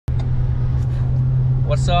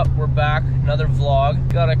What's up? We're back, another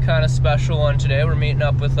vlog. Got a kind of special one today. We're meeting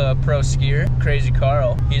up with a pro skier, Crazy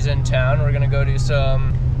Karl. He's in town. We're gonna go do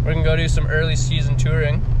some early season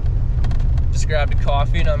touring. Just grabbed a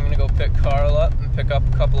coffee and I'm gonna go pick Karl up and pick up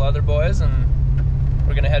a couple other boys, and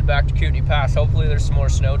we're gonna head back to Kootenay Pass. Hopefully there's some more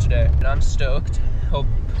snow today. And I'm stoked. Hope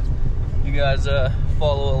you guys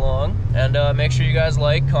follow along. And make sure you guys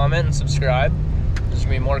like, comment, and subscribe. There's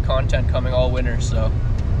gonna be more content coming all winter, so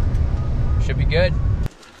should be good.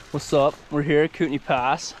 What's up? We're here at Kootenay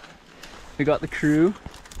Pass. We got the crew.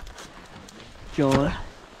 John,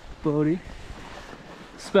 Bodie,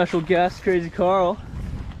 special guest, Crazy Karl.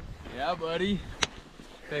 Yeah, buddy.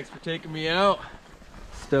 Thanks for taking me out.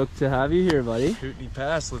 Stoked to have you here, buddy. Kootenay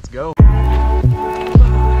Pass, let's go.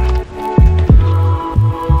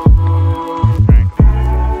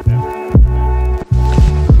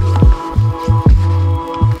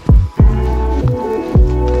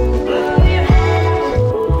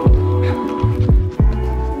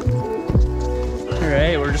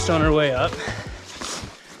 Alright, we're just on our way up.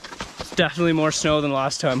 It's definitely more snow than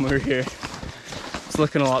last time we were here. It's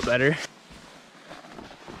looking a lot better.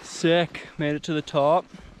 Sick, made it to the top.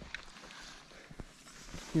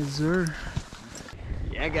 Yes, sir.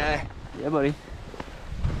 Yeah, guy. Yeah, buddy.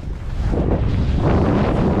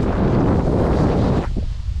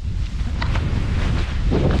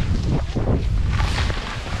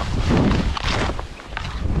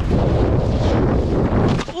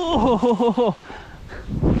 Oh!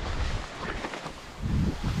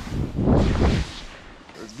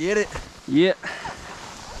 Let's get it. Yeah.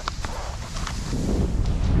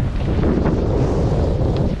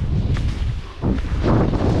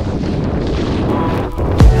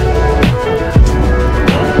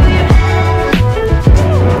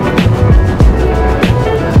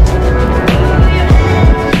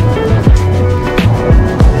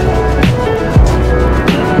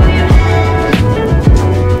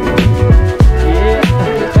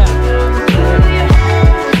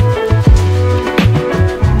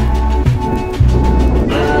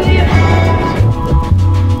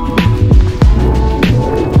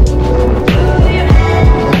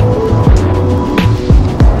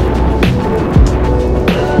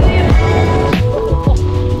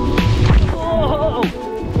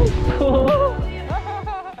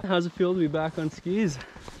 How's it feel to be back on skis?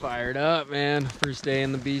 Fired up, man. First day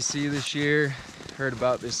in the BC this year. Heard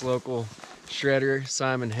about this local shredder,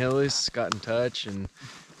 Simon Hillis, got in touch and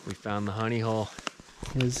we found the honey hole.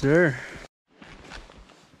 Yes, sir.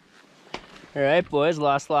 All right, boys,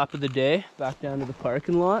 last lap of the day. Back down to the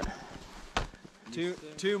parking lot.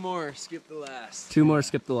 Two more, skip the last. Two more,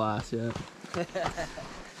 skip the last, yeah.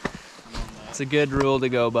 It's a good rule to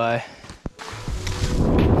go by.